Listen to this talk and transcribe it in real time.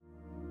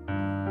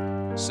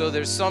So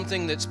there's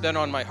something that's been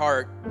on my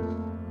heart,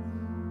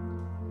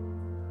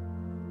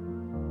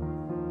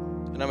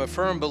 and I'm a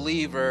firm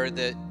believer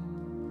that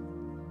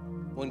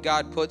when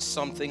God puts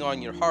something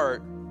on your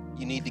heart,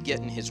 you need to get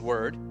in His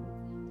Word.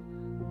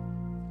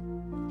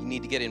 You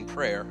need to get in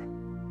prayer.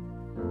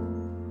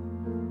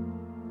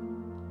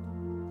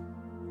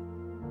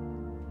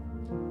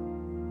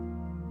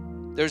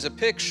 There's a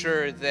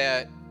picture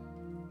that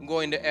I'm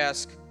going to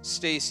ask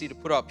Stacy to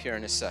put up here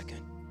in a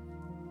second.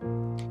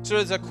 So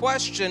there's a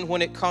question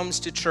when it comes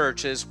to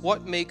churches: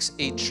 what makes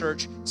a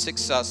church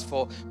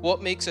successful?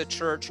 What makes a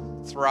church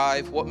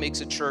thrive? What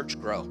makes a church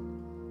grow?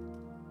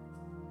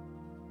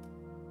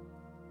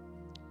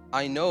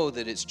 I know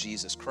that it's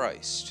Jesus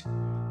Christ.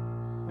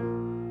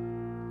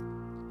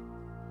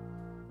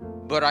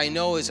 But I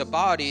know as a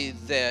body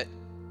that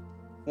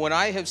when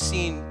I have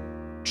seen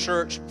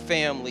church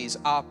families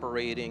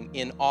operating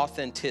in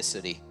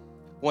authenticity,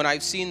 when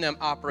I've seen them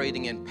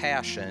operating in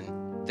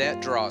passion,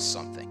 that draws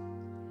something.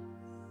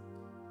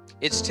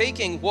 It's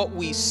taking what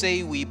we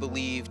say we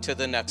believe to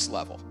the next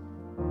level.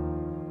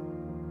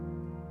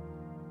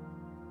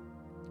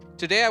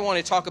 Today I want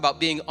to talk about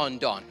being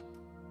undone.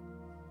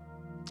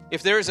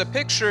 If there is a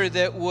picture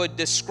that would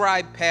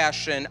describe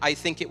passion, I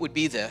think it would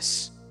be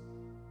this.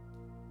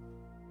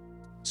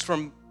 It's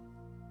from,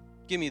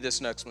 give me this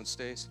next one,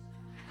 Stace.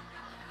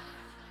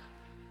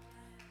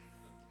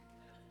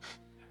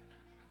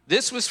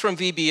 This was from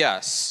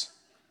VBS.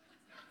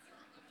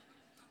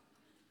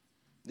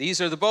 These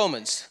are the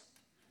Bowmans.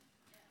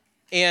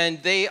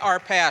 And they are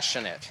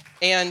passionate.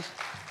 And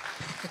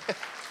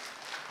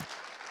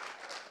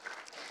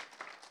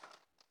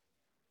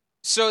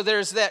so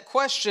there's that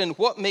question,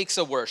 what makes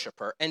a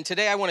worshiper? And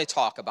today I want to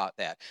talk about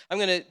that. I'm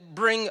going to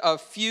bring a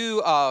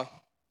few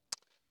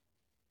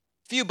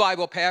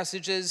Bible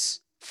passages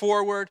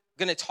forward.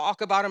 I'm going to talk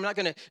about them. I'm not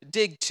going to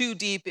dig too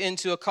deep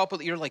into a couple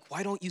that you're like,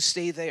 why don't you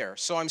stay there?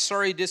 So I'm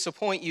sorry to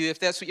disappoint you if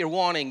that's what you're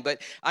wanting,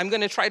 but I'm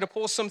going to try to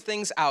pull some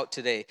things out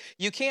today.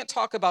 You can't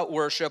talk about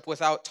worship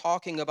without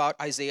talking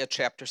about Isaiah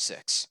chapter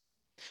 6.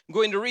 I'm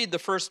going to read the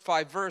first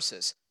 5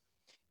 verses.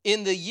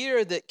 In the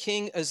year that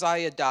King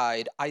Uzziah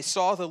died, I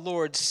saw the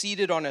Lord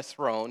seated on a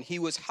throne. He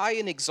was high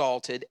and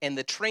exalted, and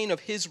the train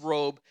of his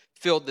robe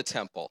filled the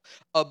temple.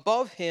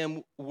 Above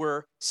him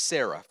were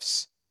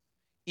seraphs,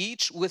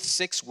 each with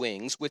 6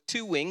 wings. With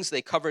 2 wings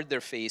they covered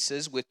their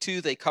faces, with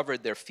 2 they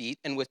covered their feet,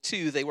 and with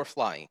 2 they were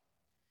flying.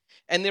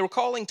 And they were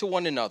calling to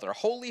one another,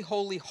 Holy,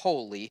 holy,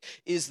 holy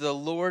is the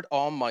Lord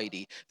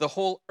Almighty. The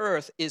whole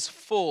earth is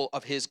full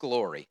of his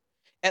glory.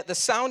 At the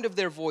sound of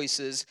their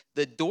voices,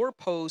 the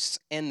doorposts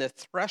and the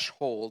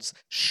thresholds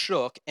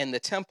shook, and the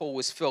temple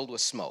was filled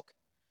with smoke.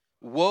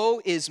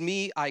 Woe is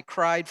me, I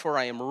cried, for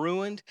I am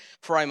ruined,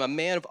 for I am a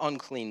man of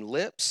unclean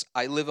lips.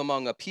 I live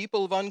among a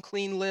people of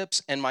unclean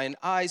lips, and mine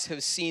eyes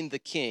have seen the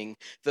King,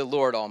 the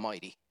Lord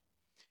Almighty.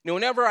 Now,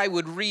 whenever I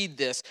would read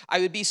this, I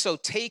would be so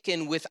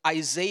taken with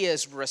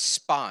Isaiah's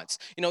response.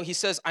 He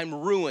says, I'm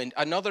ruined.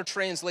 Another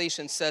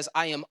translation says,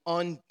 I am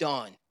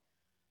undone.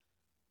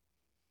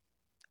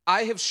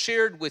 I have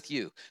shared with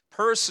you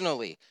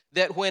personally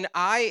that when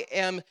I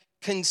am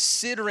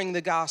considering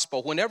the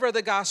gospel, whenever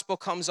the gospel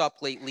comes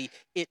up lately,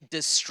 it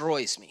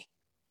destroys me.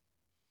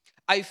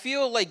 I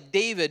feel like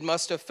David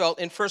must have felt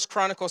in 1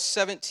 Chronicles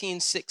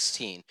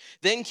 17:16.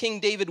 Then King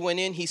David went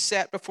in, he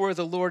sat before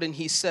the Lord, and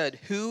he said,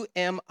 Who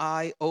am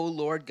I, O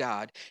Lord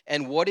God,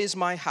 and what is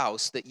my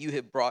house that you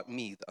have brought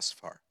me thus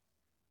far?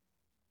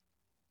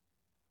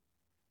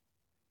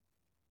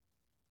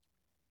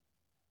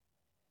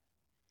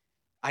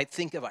 I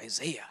think of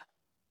Isaiah,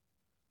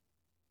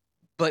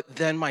 but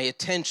then my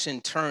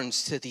attention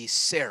turns to these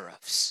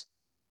seraphs.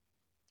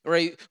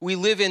 Right? We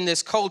live in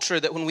this culture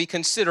that when we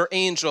consider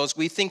angels,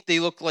 we think they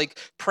look like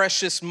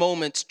precious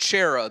moments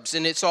cherubs,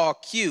 and it's all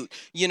cute,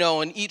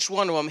 and each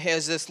one of them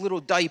has this little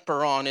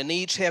diaper on, and they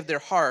each have their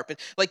harp. And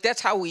that's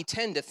how we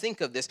tend to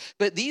think of this.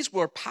 But these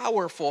were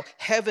powerful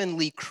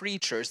heavenly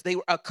creatures. They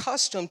were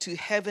accustomed to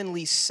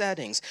heavenly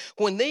settings.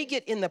 When they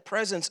get in the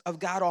presence of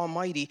God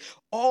Almighty,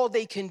 all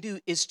they can do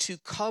is to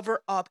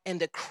cover up and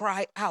to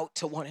cry out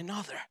to one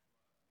another.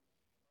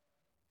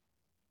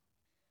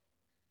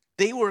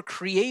 They were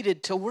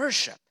created to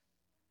worship.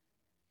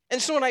 And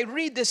so when I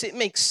read this, it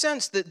makes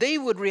sense that they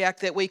would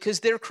react that way because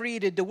they're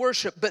created to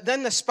worship. But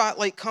then the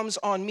spotlight comes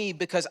on me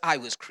because I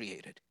was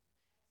created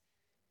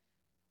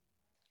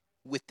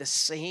with the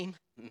same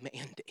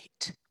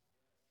mandate.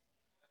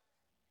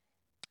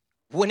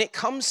 When it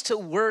comes to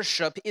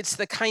worship, it's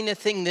the kind of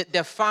thing that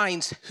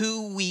defines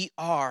who we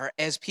are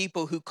as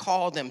people who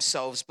call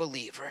themselves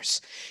believers.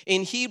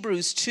 In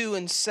Hebrews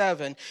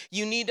 2:7,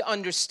 you need to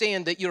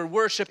understand that your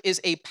worship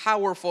is a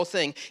powerful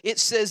thing. It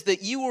says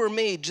that you were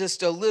made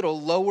just a little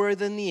lower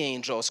than the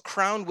angels,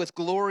 crowned with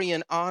glory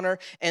and honor,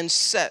 and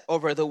set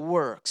over the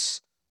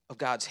works of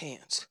God's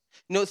hands.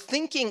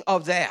 Thinking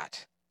of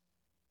that,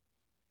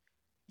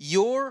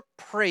 your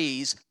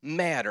praise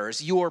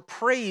matters. Your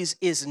praise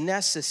is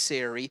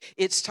necessary.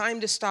 It's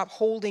time to stop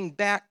holding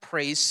back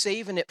praise,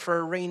 saving it for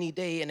a rainy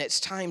day, and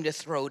it's time to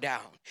throw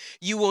down.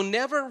 You will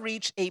never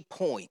reach a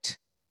point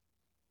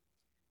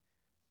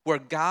where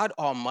God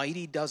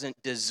Almighty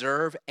doesn't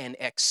deserve and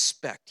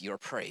expect your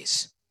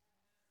praise.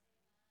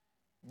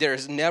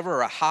 There's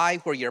never a high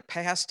where you're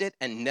past it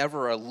and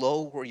never a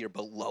low where you're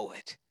below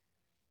it.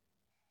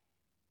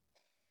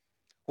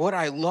 What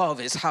I love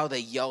is how they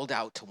yelled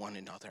out to one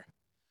another.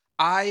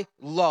 I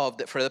love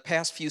that for the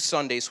past few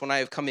Sundays when I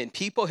have come in,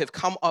 people have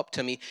come up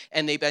to me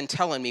and they've been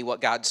telling me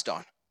what God's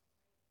done.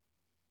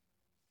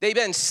 They've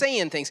been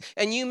saying things,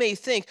 and you may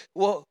think,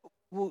 well,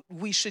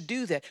 we should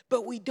do that,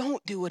 but we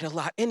don't do it a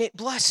lot, and it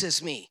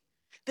blesses me.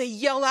 They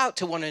yell out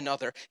to one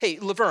another. Hey,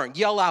 Laverne,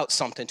 yell out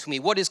something to me.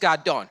 What has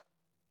God done?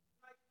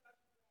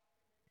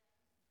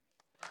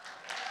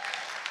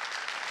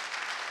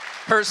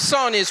 Her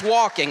son is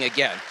walking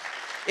again.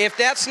 If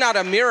that's not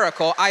a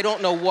miracle, I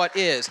don't know what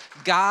is.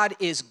 God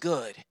is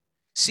good.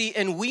 See,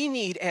 and we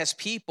need as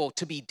people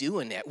to be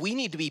doing that. We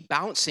need to be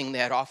bouncing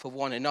that off of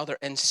one another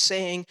and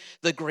saying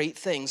the great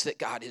things that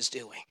God is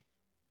doing.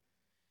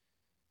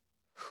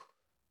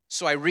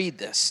 So I read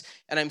this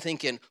and I'm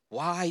thinking,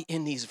 why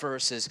in these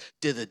verses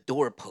do the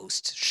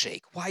doorposts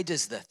shake? Why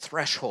does the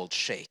threshold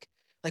shake?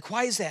 Like,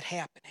 why is that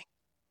happening?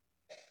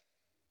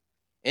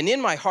 And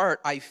in my heart,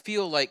 I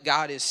feel like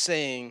God is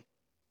saying,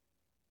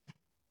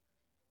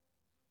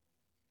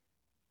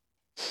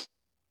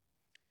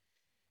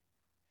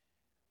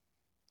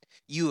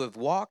 you have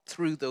walked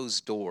through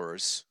those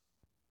doors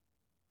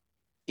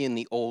in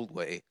the old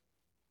way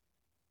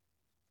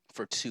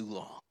for too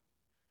long.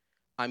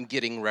 I'm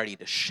getting ready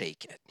to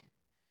shake it.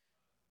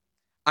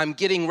 I'm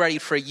getting ready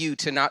for you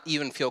to not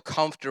even feel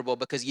comfortable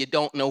because you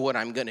don't know what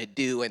I'm going to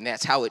do, and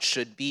that's how it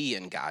should be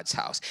in God's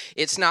house.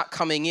 It's not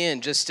coming in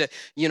just to,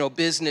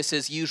 business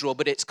as usual,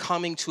 but it's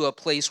coming to a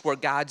place where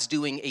God's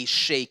doing a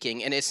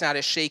shaking, and it's not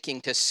a shaking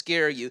to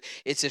scare you.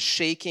 It's a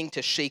shaking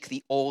to shake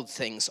the old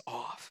things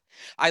off.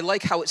 I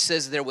like how it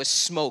says there was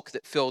smoke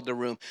that filled the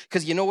room,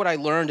 because you know what I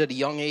learned at a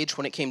young age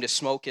when it came to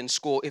smoke in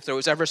school? If there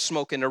was ever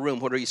smoke in a room,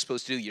 what are you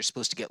supposed to do? You're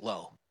supposed to get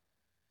low.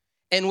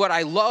 And what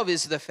I love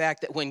is the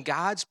fact that when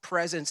God's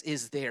presence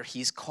is there,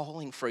 he's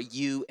calling for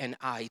you and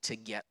I to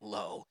get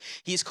low.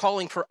 He's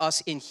calling for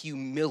us in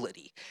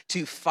humility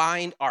to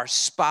find our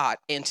spot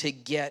and to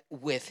get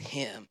with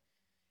him.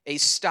 A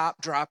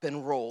stop, drop,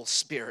 and roll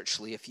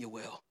spiritually, if you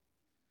will.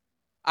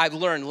 I've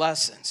learned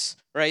lessons,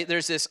 right?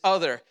 There's this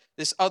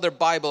other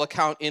Bible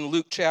account in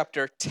Luke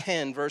chapter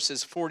 10,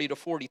 verses 40 to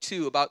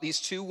 42 about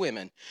these two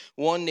women,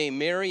 one named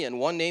Mary and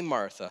one named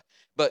Martha.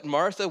 But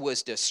Martha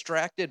was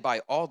distracted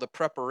by all the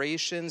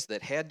preparations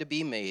that had to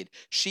be made.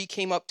 She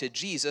came up to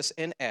Jesus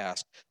and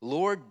asked,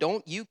 Lord,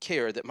 don't you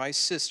care that my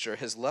sister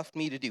has left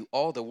me to do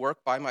all the work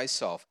by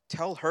myself?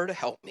 Tell her to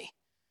help me.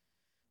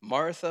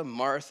 Martha,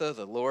 Martha,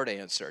 the Lord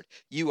answered,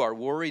 you are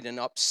worried and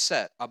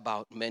upset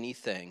about many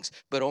things,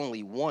 but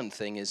only one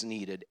thing is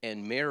needed,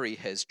 and Mary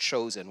has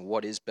chosen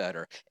what is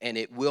better, and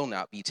it will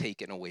not be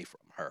taken away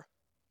from her.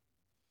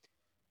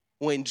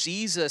 When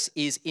Jesus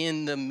is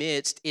in the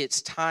midst,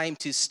 it's time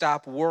to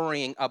stop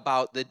worrying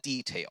about the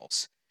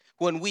details.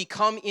 When we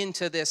come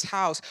into this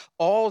house,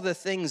 all the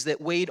things that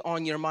weighed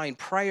on your mind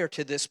prior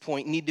to this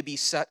point need to be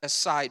set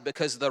aside,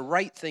 because the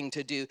right thing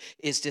to do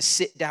is to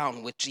sit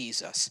down with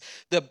Jesus.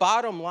 The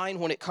bottom line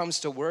when it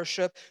comes to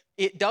worship,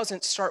 it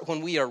doesn't start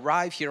when we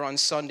arrive here on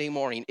Sunday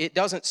morning. It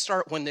doesn't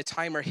start when the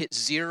timer hits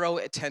 0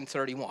 at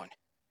 10:31.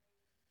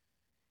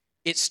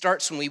 It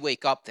starts when we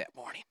wake up that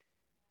morning.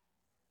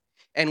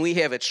 And we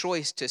have a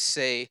choice to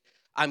say,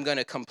 I'm going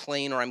to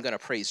complain or I'm going to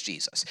praise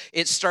Jesus.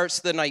 It starts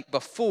the night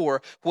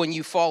before when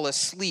you fall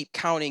asleep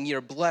counting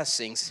your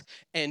blessings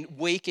and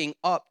waking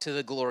up to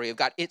the glory of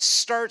God. It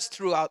starts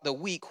throughout the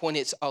week when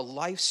it's a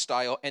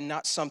lifestyle and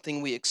not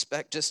something we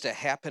expect just to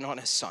happen on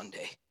a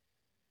Sunday.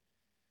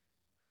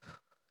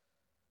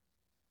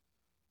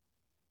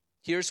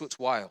 Here's what's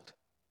wild.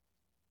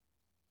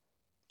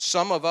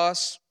 Some of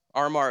us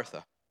are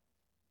Martha.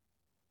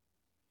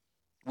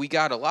 We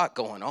got a lot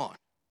going on.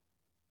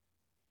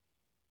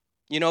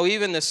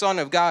 Even the Son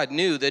of God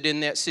knew that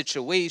in that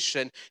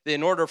situation, that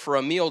in order for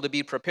a meal to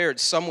be prepared,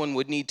 someone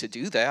would need to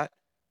do that.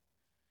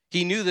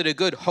 He knew that a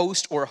good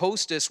host or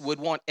hostess would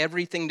want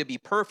everything to be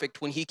perfect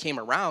when he came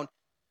around.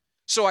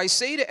 So I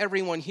say to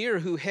everyone here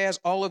who has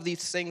all of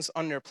these things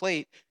on their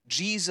plate,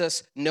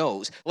 Jesus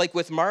knows. Like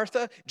with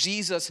Martha,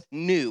 Jesus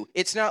knew.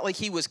 It's not like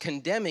he was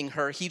condemning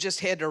her. He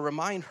just had to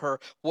remind her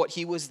what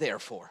he was there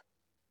for.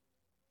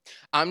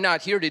 I'm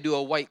not here to do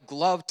a white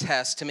glove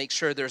test to make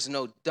sure there's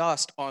no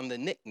dust on the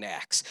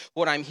knickknacks.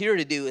 What I'm here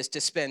to do is to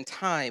spend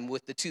time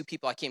with the two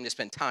people I came to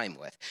spend time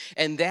with.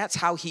 And that's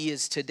how he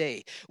is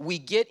today. We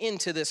get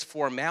into this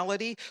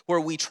formality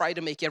where we try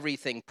to make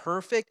everything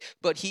perfect,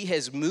 but he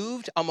has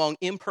moved among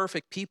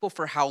imperfect people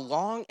for how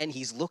long, and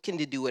he's looking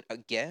to do it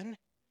again.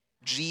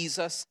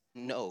 Jesus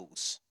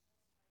knows.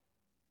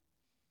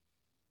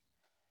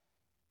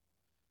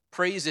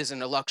 Praise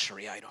isn't a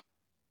luxury item.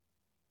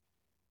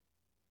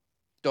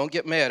 Don't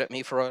get mad at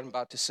me for what I'm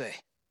about to say.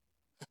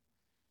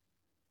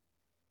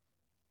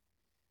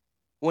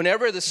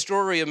 Whenever the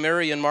story of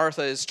Mary and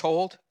Martha is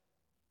told,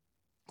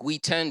 we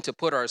tend to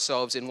put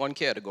ourselves in one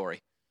category.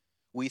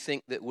 We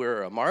think that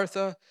we're a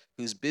Martha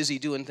who's busy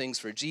doing things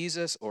for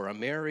Jesus, or a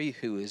Mary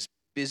who is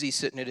busy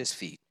sitting at his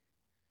feet.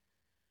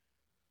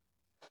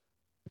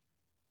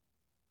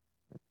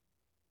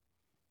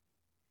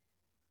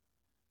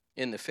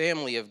 In the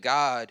family of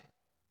God,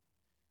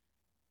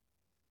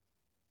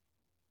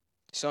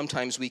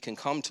 sometimes we can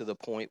come to the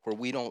point where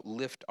we don't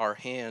lift our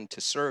hand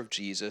to serve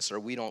Jesus, or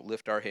we don't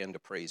lift our hand to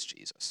praise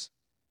Jesus.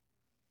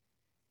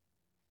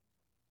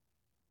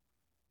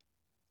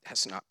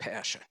 That's not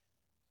passion.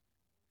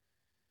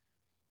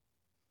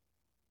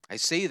 I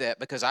say that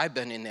because I've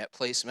been in that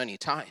place many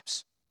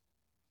times.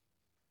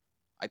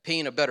 I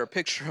paint a better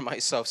picture of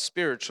myself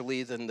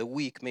spiritually than the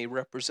weak may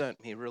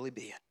represent me really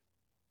being.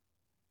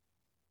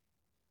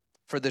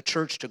 For the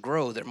church to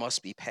grow, there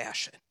must be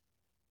passion.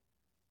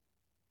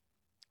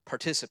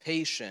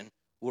 Participation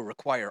will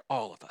require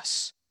all of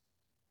us.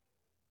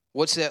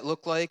 What's that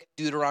look like?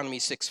 Deuteronomy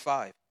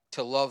 6:5.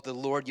 To love the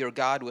Lord your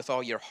God with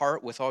all your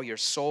heart, with all your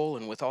soul,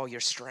 and with all your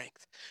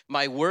strength.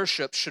 My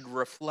worship should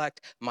reflect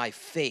my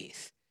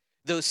faith.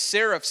 Those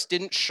seraphs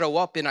didn't show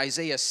up in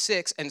Isaiah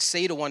 6 and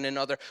say to one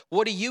another,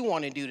 what do you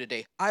want to do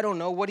today? I don't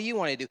know. What do you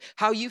want to do?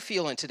 How are you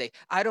feeling today?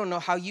 I don't know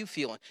how you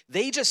feeling.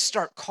 They just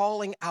start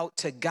calling out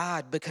to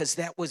God because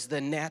that was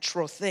the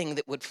natural thing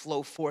that would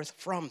flow forth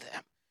from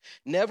them.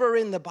 Never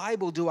in the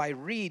Bible do I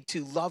read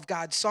to love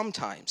God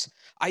sometimes.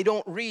 I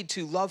don't read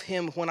to love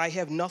him when I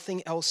have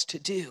nothing else to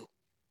do.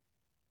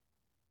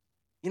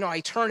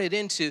 I turn it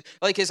into,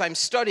 like, as I'm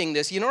studying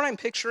this, you know what I'm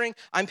picturing?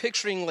 I'm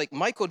picturing like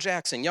Michael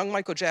Jackson, young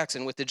Michael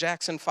Jackson with the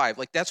Jackson 5.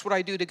 Like, that's what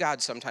I do to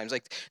God sometimes.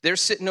 Like, they're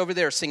sitting over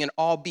there singing,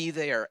 I'll Be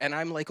There. And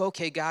I'm like,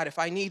 okay, God, if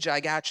I need you,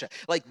 I got you.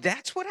 Like,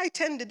 that's what I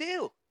tend to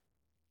do.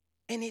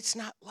 And it's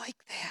not like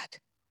that.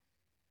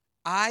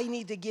 I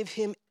need to give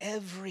him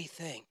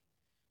everything.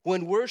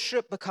 When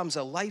worship becomes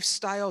a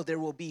lifestyle, there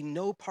will be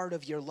no part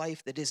of your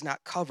life that is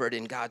not covered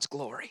in God's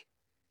glory.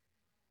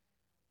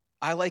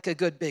 I like a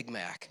good Big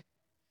Mac.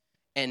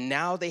 And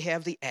now they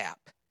have the app,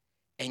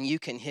 and you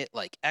can hit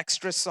like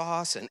extra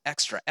sauce and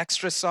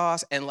extra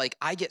sauce. And like,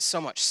 I get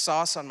so much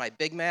sauce on my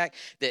Big Mac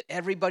that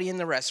everybody in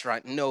the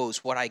restaurant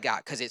knows what I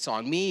got because it's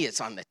on me, it's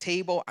on the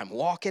table, I'm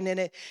walking in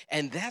it.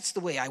 And that's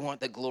the way I want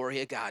the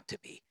glory of God to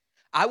be.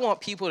 I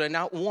want people to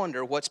not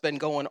wonder what's been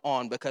going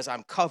on because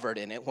I'm covered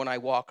in it when I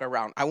walk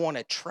around. I want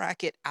to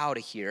track it out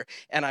of here,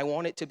 and I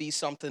want it to be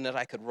something that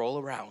I could roll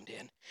around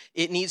in.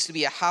 It needs to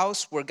be a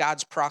house where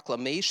God's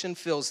proclamation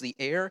fills the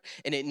air,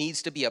 and it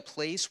needs to be a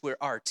place where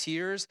our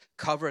tears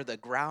cover the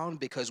ground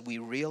because we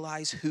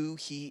realize who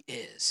he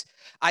is.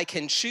 I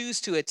can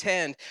choose to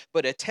attend,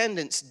 but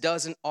attendance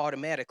doesn't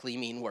automatically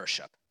mean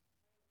worship.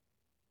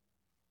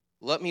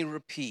 Let me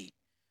repeat.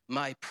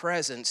 My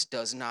presence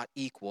does not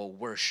equal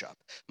worship.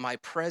 My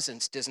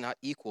presence does not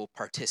equal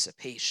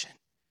participation.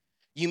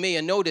 You may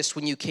have noticed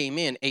when you came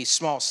in a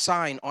small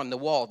sign on the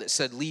wall that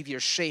said, leave your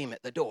shame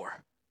at the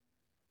door.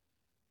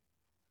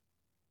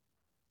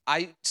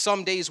 I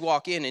some days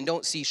walk in and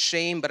don't see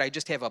shame, but I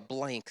just have a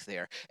blank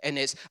there. And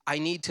it's, I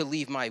need to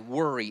leave my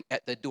worry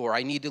at the door.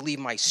 I need to leave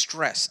my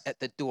stress at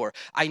the door.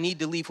 I need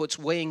to leave what's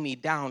weighing me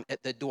down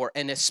at the door.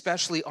 And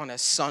especially on a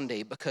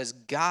Sunday, because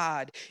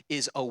God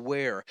is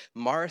aware.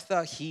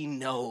 Martha, he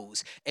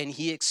knows. And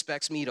he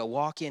expects me to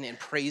walk in and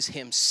praise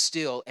him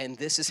still. And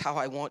this is how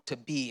I want to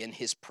be in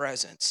his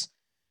presence.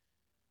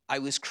 I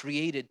was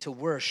created to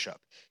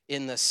worship.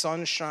 In the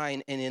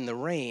sunshine and in the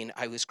rain,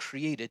 I was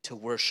created to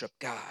worship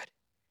God.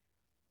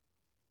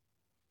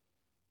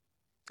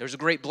 There's a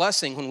great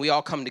blessing when we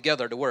all come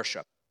together to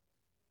worship.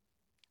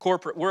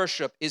 Corporate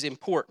worship is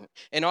important.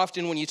 And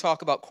often when you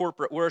talk about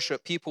corporate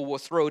worship, people will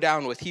throw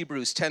down with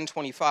Hebrews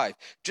 10:25.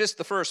 Just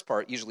the first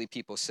part, usually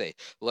people say,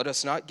 let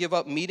us not give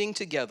up meeting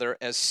together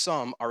as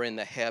some are in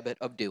the habit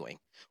of doing.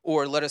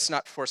 Or let us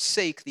not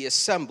forsake the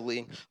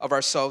assembling of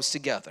ourselves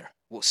together,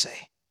 we'll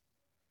say.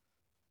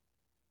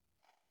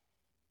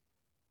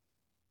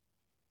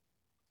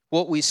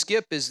 What we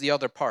skip is the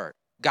other part.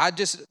 God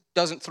just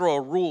doesn't throw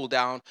a rule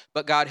down,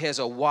 but God has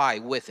a why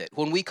with it.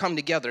 When we come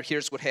together,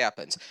 here's what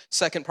happens.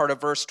 Second part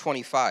of verse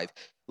 25.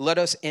 Let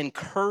us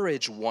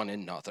encourage one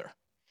another,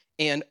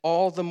 and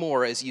all the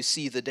more as you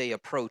see the day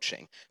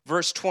approaching.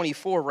 Verse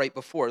 24 right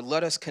before,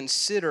 let us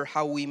consider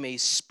how we may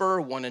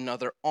spur one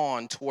another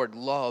on toward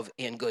love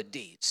and good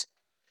deeds.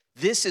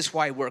 This is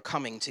why we're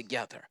coming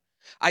together.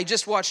 I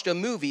just watched a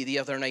movie the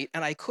other night,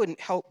 and I couldn't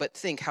help but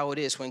think how it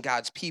is when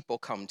God's people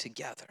come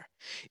together.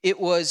 It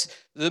was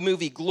the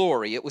movie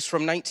Glory. It was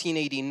from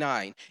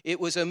 1989. It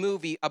was a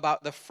movie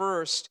about the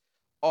first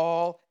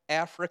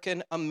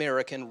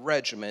all-African-American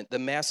regiment, the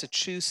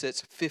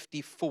Massachusetts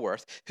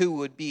 54th, who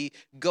would be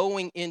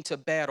going into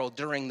battle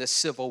during the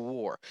Civil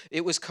War.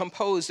 It was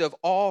composed of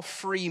all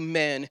free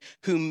men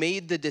who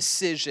made the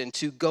decision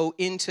to go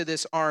into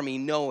this army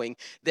knowing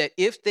that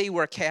if they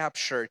were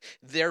captured,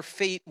 their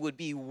fate would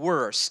be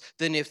worse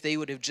than if they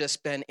would have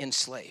just been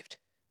enslaved.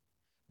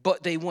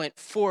 But they went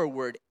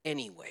forward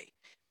anyway.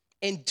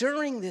 And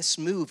during this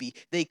movie,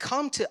 they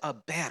come to a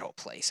battle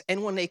place.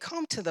 And when they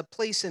come to the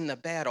place in the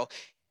battle,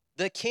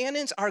 The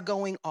cannons are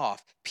going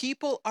off.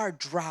 People are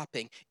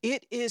dropping.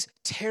 It is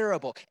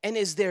terrible. And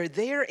as they're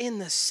there in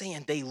the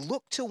sand, they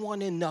look to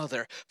one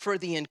another for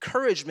the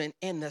encouragement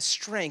and the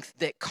strength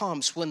that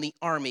comes when the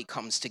army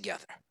comes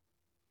together.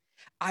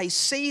 I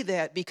say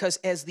that because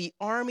as the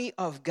army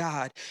of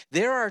God,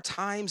 there are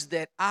times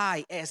that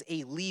I, as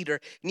a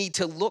leader, need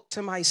to look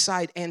to my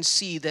side and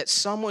see that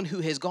someone who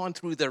has gone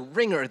through the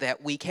ringer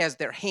that week has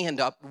their hand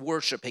up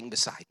worshiping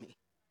beside me.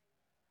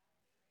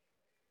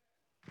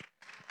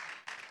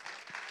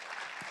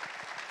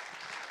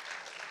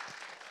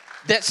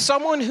 That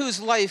someone whose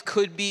life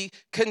could be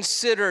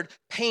considered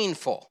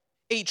painful,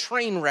 a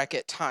train wreck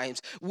at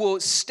times, will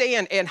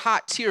stand and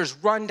hot tears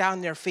run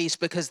down their face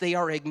because they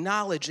are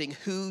acknowledging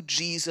who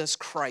Jesus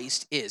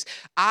Christ is.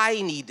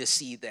 I need to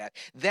see that.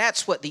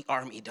 That's what the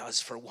army does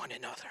for one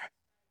another.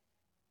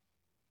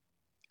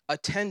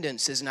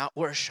 Attendance is not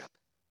worship.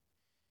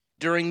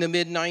 During the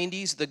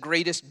mid-90s, the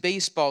greatest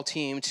baseball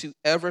team to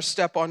ever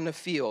step on the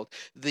field,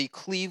 the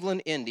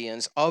Cleveland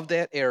Indians of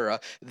that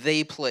era,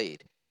 they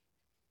played.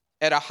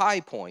 At a high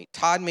point,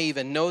 Todd may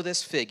even know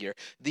this figure,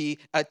 the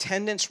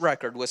attendance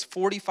record was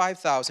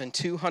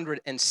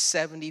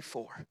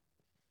 45,274.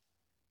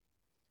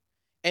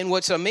 And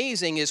what's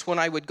amazing is when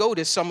I would go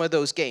to some of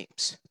those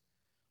games,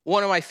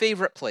 one of my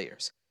favorite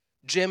players,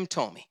 Jim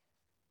Thome,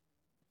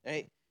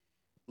 right?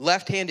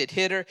 Left-handed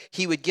hitter,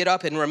 he would get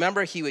up, and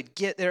remember, he would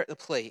get there at the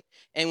plate.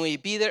 And when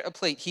he'd be there at the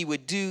plate, he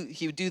would do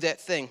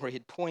that thing where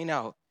he'd point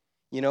out,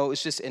 it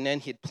was just, and then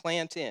he'd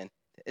plant in.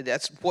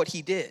 That's what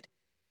he did.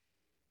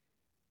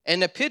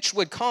 And the pitch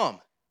would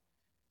come,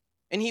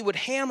 and he would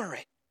hammer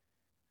it.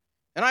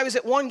 And I was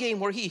at one game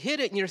where he hit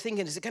it, and you're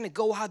thinking, is it going to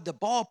go out the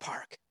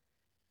ballpark?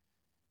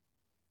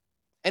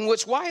 And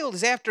what's wild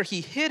is after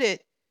he hit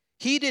it,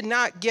 he did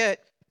not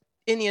get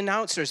in the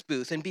announcer's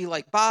booth and be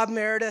like, Bob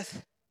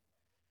Meredith,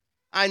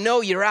 I know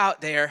you're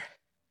out there.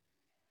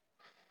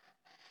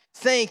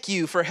 Thank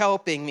you for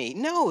helping me.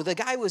 No, the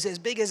guy was as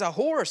big as a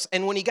horse,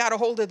 and when he got a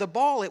hold of the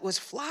ball, it was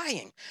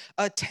flying.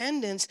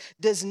 Attendance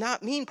does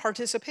not mean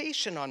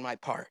participation on my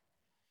part.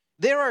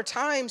 There are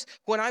times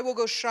when I will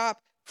go shop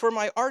for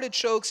my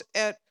artichokes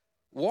at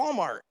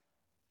Walmart,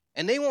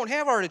 and they won't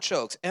have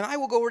artichokes, and I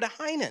will go over to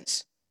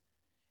Heinen's.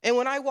 And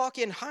when I walk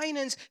in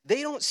Heinen's,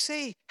 they don't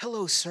say,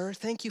 hello, sir,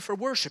 thank you for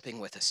worshiping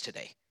with us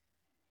today.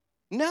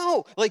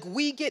 No, like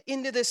we get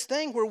into this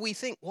thing where we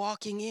think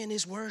walking in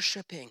is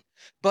worshiping,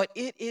 but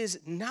it is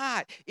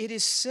not. It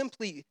is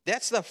simply,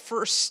 that's the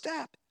first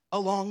step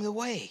along the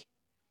way.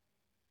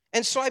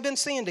 And so I've been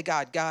saying to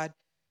God, God,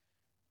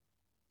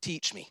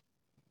 teach me.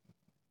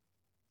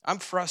 I'm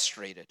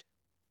frustrated.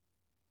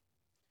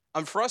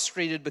 I'm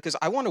frustrated because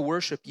I want to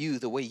worship you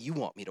the way you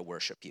want me to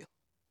worship you.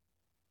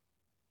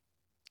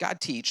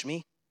 God, teach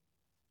me.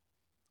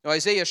 Now,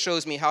 Isaiah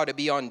shows me how to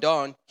be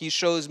undone. He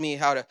shows me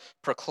how to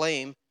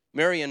proclaim.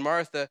 Mary and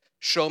Martha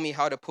show me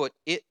how to put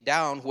it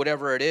down,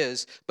 whatever it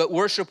is. But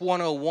worship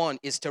 101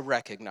 is to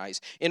recognize.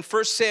 In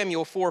 1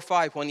 Samuel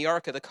 4:5, when the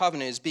Ark of the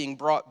Covenant is being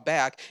brought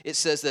back, it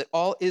says that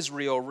all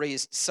Israel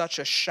raised such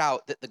a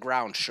shout that the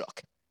ground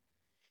shook.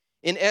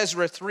 In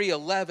Ezra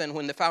 3:11,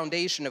 when the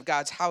foundation of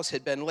God's house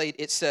had been laid,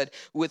 it said,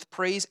 with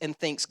praise and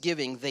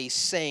thanksgiving they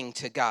sang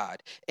to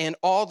God. And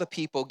all the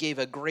people gave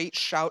a great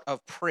shout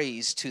of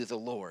praise to the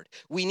Lord.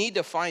 We need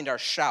to find our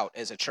shout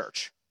as a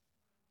church.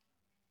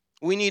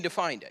 We need to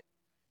find it.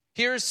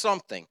 Here's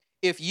something.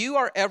 If you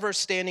are ever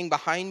standing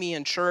behind me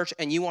in church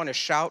and you want to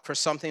shout for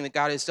something that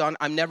God has done,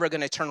 I'm never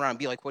going to turn around and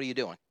be like, what are you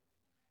doing?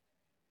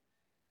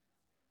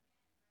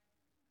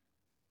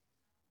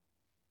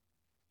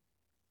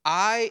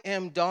 I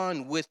am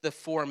done with the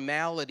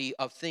formality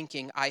of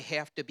thinking I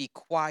have to be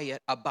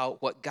quiet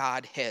about what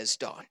God has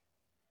done.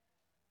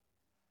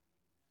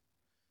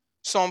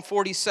 Psalm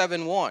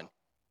 47:1.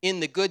 In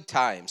the good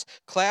times,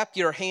 clap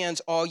your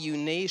hands, all you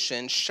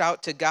nations,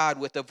 shout to God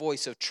with a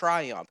voice of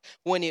triumph.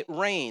 When it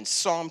rains,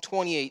 Psalm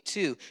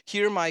 28:2,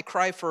 hear my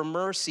cry for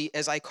mercy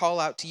as I call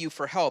out to you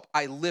for help.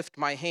 I lift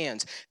my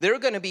hands. There are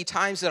going to be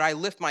times that I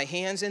lift my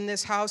hands in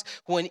this house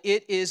when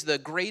it is the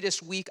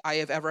greatest week I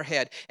have ever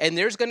had. And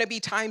there's going to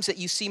be times that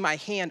you see my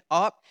hand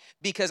up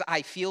because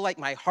I feel like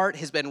my heart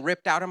has been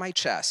ripped out of my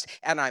chest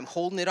and I'm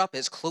holding it up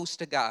as close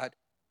to God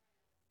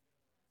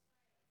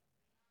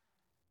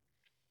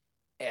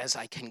as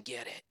I can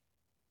get it.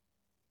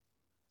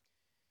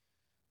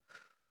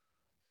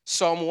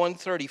 Psalm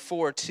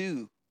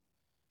 134:2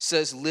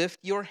 says, lift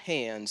your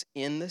hands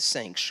in the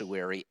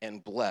sanctuary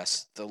and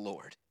bless the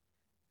Lord.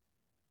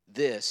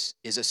 This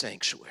is a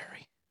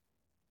sanctuary.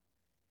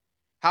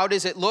 How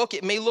does it look?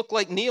 It may look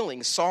like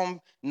kneeling.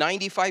 Psalm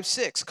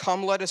 95:6,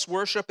 come let us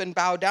worship and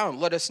bow down.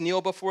 Let us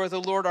kneel before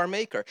the Lord our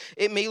Maker.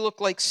 It may look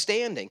like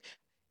standing.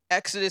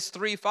 Exodus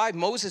 3:5,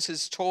 Moses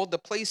is told the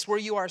place where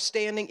you are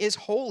standing is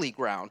holy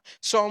ground.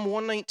 Psalm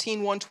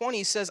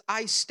 119:120 says,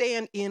 I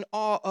stand in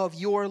awe of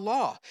your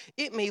law.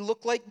 It may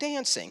look like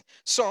dancing.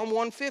 Psalm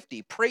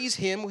 150, praise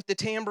him with the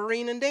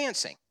tambourine and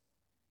dancing.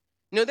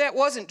 No, that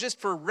wasn't just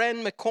for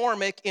Ren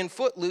McCormick in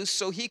Footloose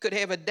so he could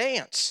have a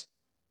dance,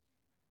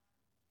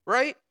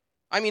 right?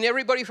 I mean,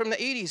 everybody from the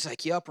 80s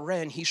like, yup,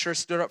 Ren, he sure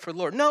stood up for the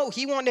Lord. No,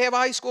 he wanted to have a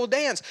high school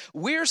dance.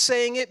 We're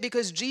saying it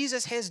because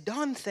Jesus has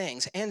done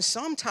things. And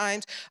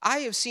sometimes I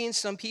have seen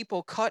some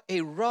people cut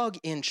a rug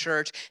in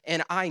church,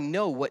 and I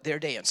know what they're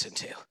dancing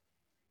to.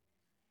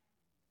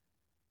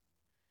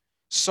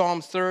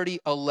 Psalm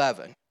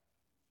 30:11.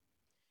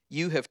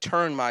 You have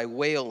turned my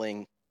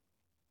wailing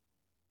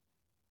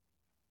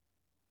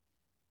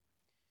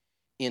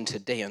into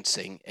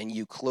dancing, and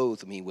you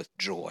clothe me with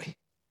joy.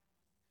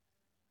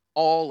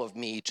 All of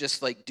me,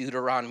 just like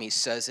Deuteronomy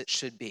says it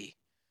should be.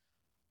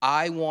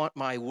 I want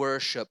my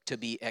worship to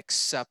be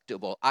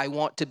acceptable. I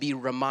want to be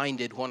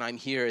reminded when I'm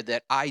here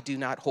that I do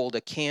not hold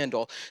a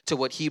candle to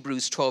what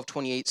Hebrews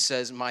 12:28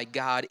 says, my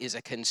God is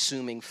a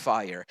consuming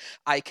fire.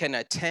 I can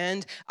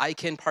attend, I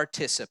can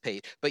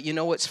participate. But you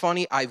know what's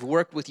funny? I've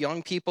worked with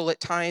young people at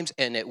times,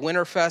 and at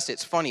Winterfest,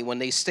 it's funny, when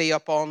they stay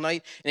up all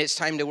night and it's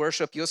time to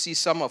worship, you'll see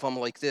some of them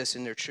like this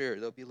in their chair.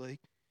 They'll be like,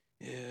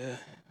 yeah,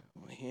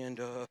 my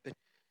hand up, and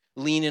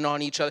leaning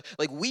on each other.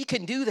 Like, we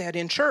can do that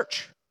in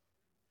church.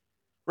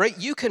 Right?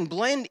 You can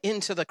blend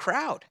into the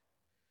crowd.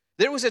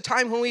 There was a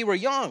time when we were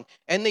young,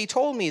 and they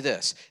told me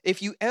this.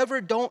 If you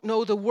ever don't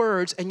know the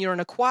words and you're in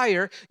a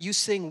choir, you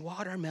sing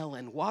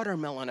watermelon,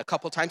 watermelon a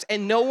couple times,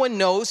 and no one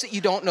knows that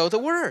you don't know the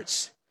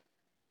words.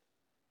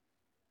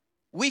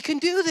 We can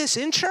do this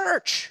in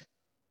church.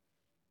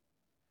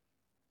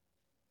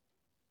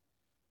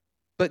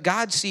 But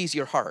God sees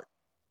your heart.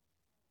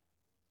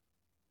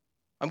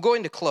 I'm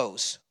going to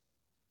close.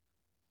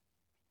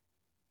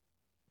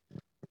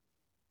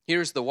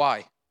 Here's the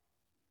why.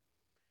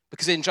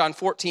 Because in John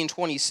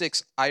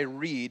 14:26, I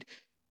read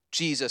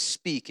Jesus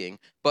speaking,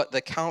 but the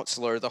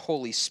counselor, the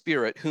Holy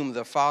Spirit, whom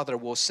the Father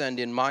will send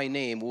in my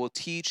name, will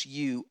teach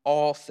you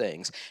all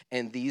things.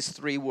 And these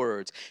three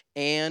words,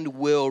 and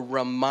will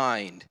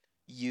remind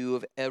you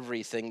of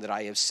everything that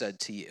I have said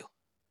to you.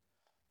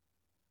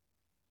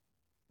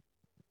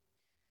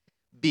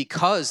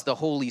 Because the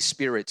Holy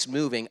Spirit's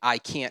moving, I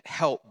can't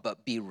help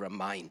but be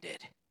reminded.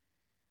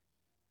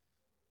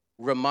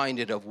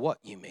 Reminded of what,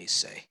 you may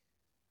say?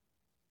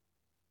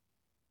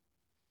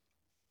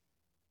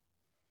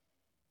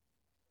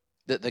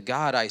 That the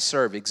God I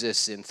serve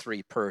exists in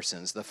three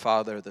persons, the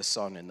Father, the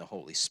Son, and the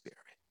Holy Spirit.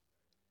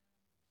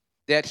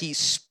 That he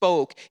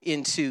spoke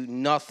into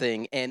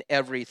nothing and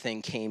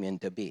everything came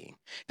into being.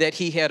 That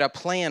he had a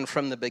plan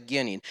from the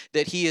beginning.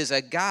 That he is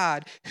a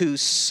God who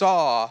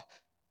saw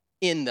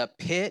in the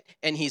pit,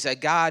 and he's a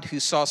God who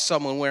saw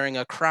someone wearing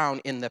a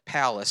crown in the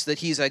palace. That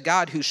he's a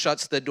God who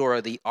shuts the door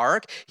of the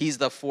ark. He's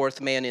the fourth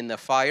man in the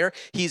fire.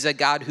 He's a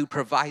God who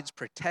provides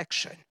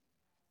protection.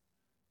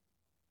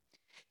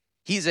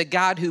 He's a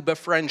God who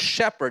befriends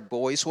shepherd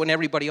boys when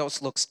everybody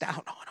else looks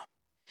down on him.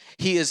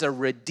 He is a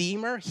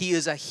redeemer. He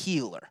is a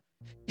healer.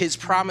 His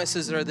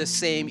promises are the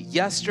same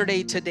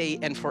yesterday, today,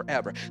 and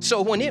forever.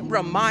 So when it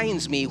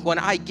reminds me, when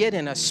I get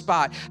in a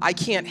spot, I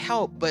can't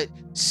help but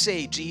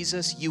say,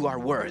 Jesus, you are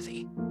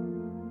worthy.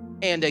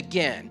 And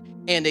again,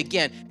 and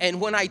again. And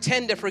when I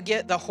tend to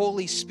forget the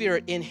Holy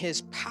Spirit in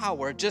his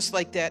power, just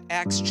like that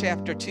Acts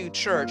chapter 2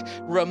 church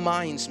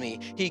reminds me,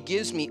 he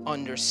gives me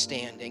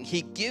understanding,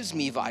 he gives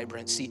me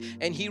vibrancy,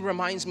 and he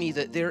reminds me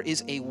that there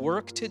is a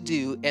work to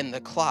do and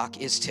the clock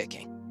is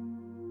ticking.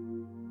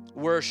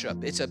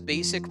 Worship, it's a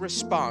basic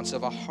response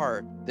of a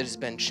heart that has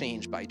been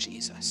changed by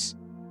Jesus,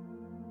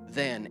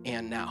 then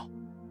and now.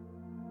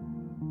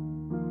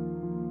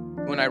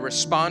 When I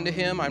respond to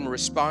him, I'm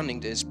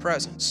responding to his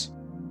presence.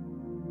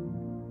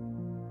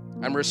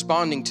 I'm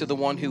responding to the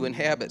one who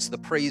inhabits the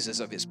praises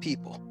of his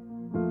people.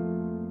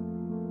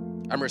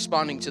 I'm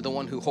responding to the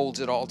one who holds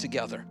it all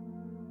together.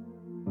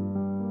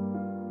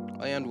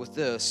 I end with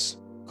this,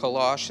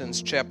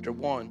 Colossians chapter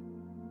 1,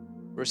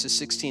 verses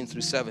 16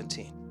 through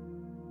 17.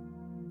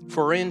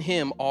 For in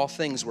him all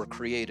things were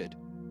created,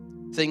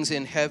 things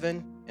in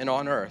heaven and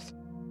on earth,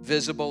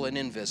 visible and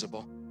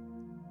invisible.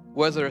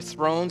 Whether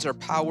thrones or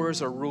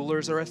powers or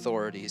rulers or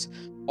authorities,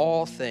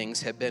 all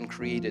things have been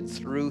created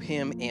through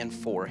him and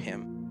for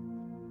him.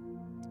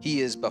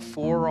 He is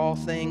before all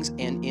things,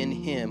 and in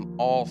him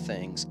all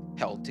things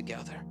held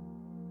together.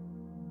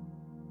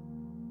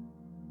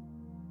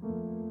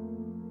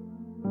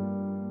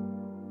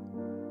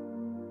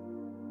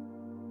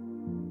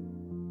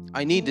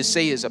 I need to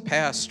say as a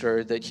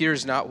pastor that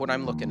here's not what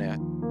I'm looking at.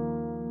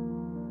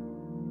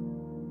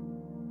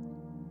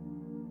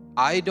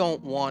 I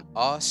don't want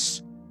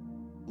us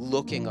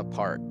looking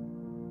apart.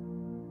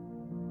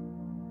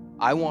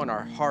 I want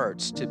our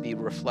hearts to be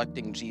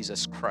reflecting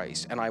Jesus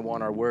Christ, and I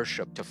want our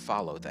worship to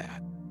follow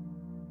that.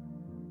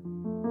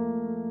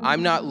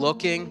 I'm not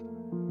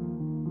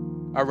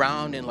looking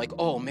around and like,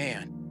 oh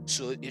man,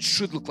 so it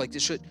should look like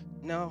this should.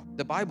 No,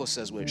 the Bible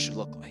says what it should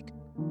look like.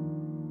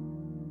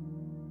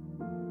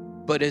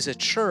 But as a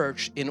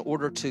church, in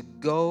order to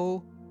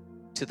go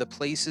to the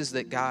places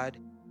that God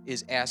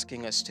is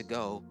asking us to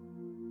go,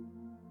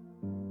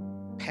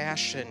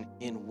 passion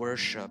in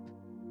worship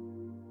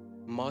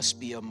must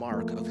be a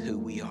mark of who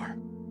we are.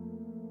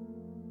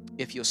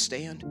 If you'll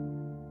stand.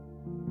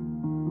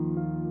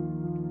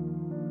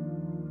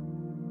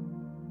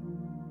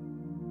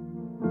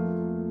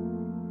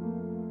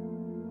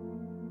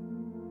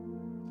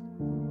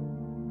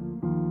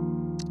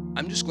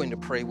 just going to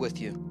pray with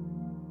you.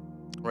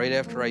 Right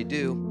after I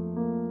do,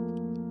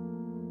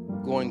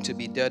 I'm going to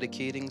be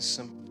dedicating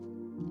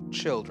some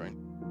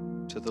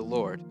children to the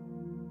Lord,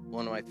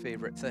 one of my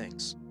favorite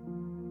things.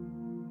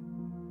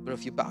 But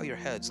if you bow your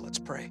heads, let's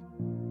pray.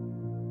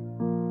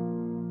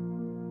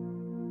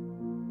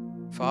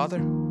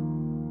 Father,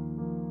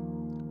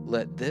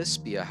 let this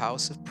be a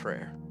house of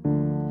prayer,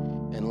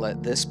 and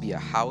let this be a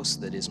house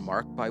that is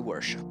marked by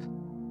worship.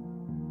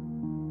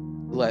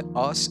 Let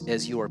us,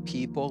 as your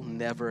people,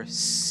 never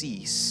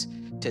cease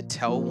to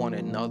tell one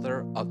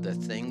another of the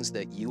things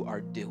that you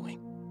are doing.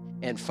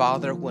 And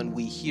Father, when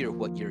we hear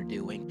what you're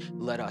doing,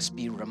 let us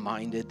be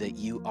reminded that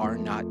you are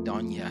not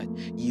done yet.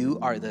 You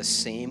are the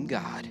same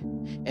God.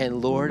 And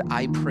Lord,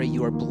 I pray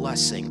your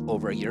blessing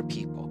over your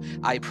people.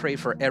 I pray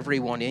for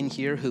everyone in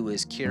here who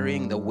is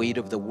carrying the weight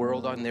of the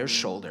world on their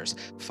shoulders.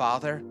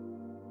 Father,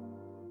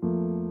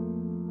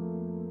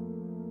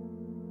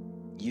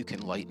 you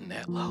can lighten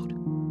that load.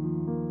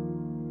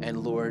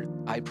 And Lord,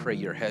 I pray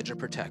your hedge of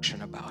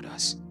protection about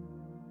us.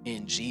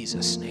 In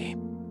Jesus'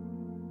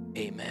 name,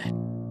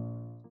 amen.